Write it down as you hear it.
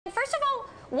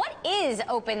is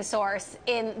open source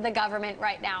in the government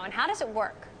right now, and how does it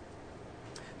work?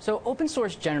 So open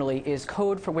source generally is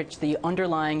code for which the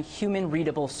underlying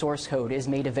human-readable source code is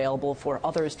made available for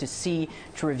others to see,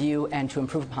 to review, and to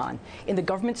improve upon. In the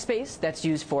government space, that's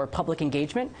used for public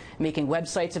engagement, making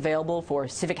websites available for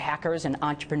civic hackers and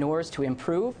entrepreneurs to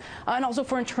improve, and also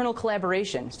for internal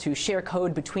collaborations to share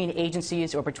code between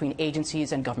agencies or between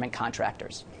agencies and government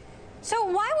contractors. So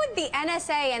why would the NSA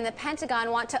and the Pentagon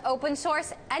want to open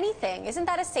source anything? Isn't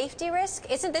that a safety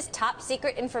risk? Isn't this top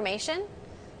secret information?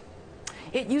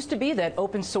 It used to be that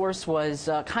open source was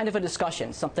kind of a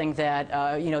discussion, something that,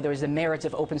 there was the merits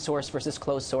of open source versus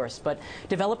closed source. But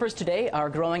developers today are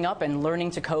growing up and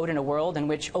learning to code in a world in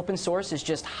which open source is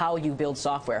just how you build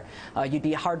software. You'd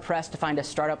be hard-pressed to find a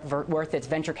startup worth its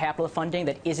venture capital funding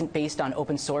that isn't based on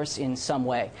open source in some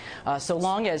way. So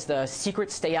long as the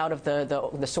secrets stay out of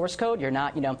the source code, you're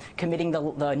not committing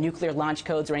the nuclear launch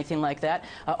codes or anything like that,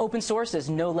 open source is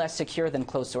no less secure than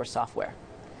closed source software.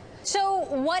 So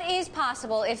what is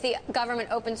possible if the government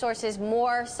open sources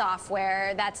more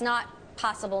software that's not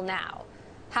possible now?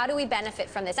 How do we benefit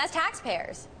from this as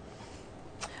taxpayers?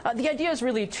 The idea is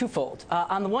really twofold.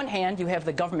 On the one hand, you have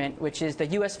the government, which is the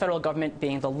U.S. federal government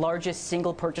being the largest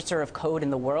single purchaser of code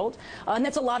in the world. And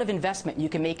that's a lot of investment you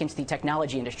can make into the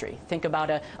technology industry. Think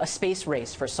about a space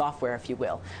race for software, if you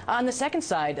will. On the second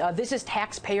side, this is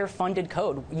taxpayer-funded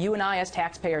code. You and I, as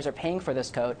taxpayers, are paying for this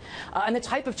code. And the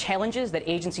type of challenges that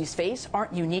agencies face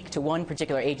aren't unique to one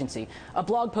particular agency. A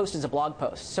blog post is a blog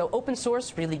post. So open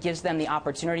source really gives them the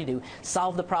opportunity to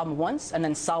solve the problem once and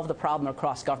then solve the problem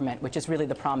across government, which is really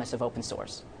the promise of open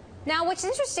source. Now, what's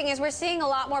interesting is we're seeing a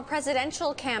lot more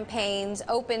presidential campaigns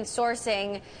open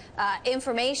sourcing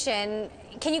information.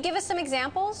 Can you give us some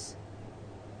examples?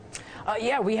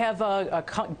 Yeah, we have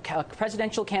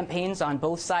presidential campaigns on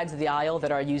both sides of the aisle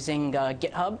that are using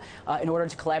GitHub in order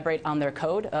to collaborate on their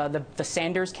code. The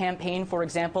Sanders campaign, for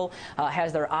example,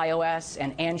 has their iOS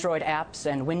and Android apps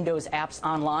and Windows apps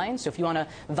online. So if you want to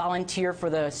volunteer for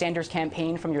the Sanders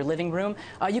campaign from your living room,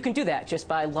 you can do that just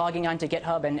by logging onto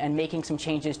GitHub and making some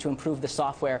changes to improve the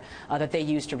software that they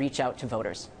use to reach out to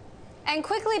voters. And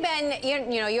quickly, Ben,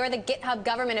 you're the GitHub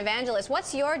government evangelist.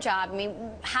 What's your job? I mean,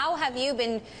 how have you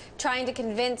been trying to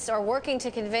convince or working to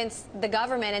convince the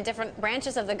government and different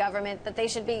branches of the government that they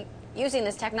should be using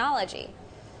this technology?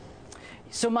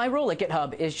 So my role at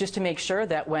GitHub is just to make sure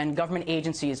that when government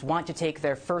agencies want to take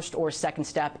their first or second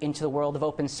step into the world of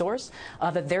open source,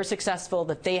 that they're successful,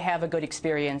 that they have a good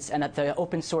experience, and that the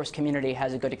open source community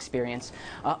has a good experience.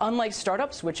 Unlike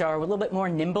startups, which are a little bit more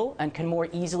nimble and can more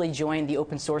easily join the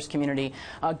open source community,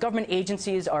 government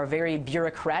agencies are very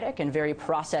bureaucratic and very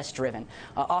process-driven.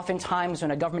 Oftentimes,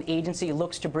 when a government agency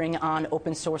looks to bring on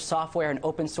open source software and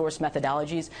open source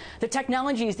methodologies, the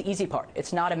technology is the easy part.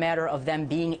 It's not a matter of them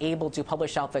being able to publish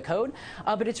out the code,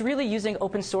 but it's really using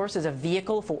open source as a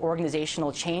vehicle for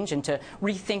organizational change and to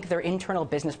rethink their internal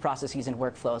business processes and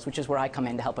workflows, which is where I come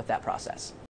in to help with that process.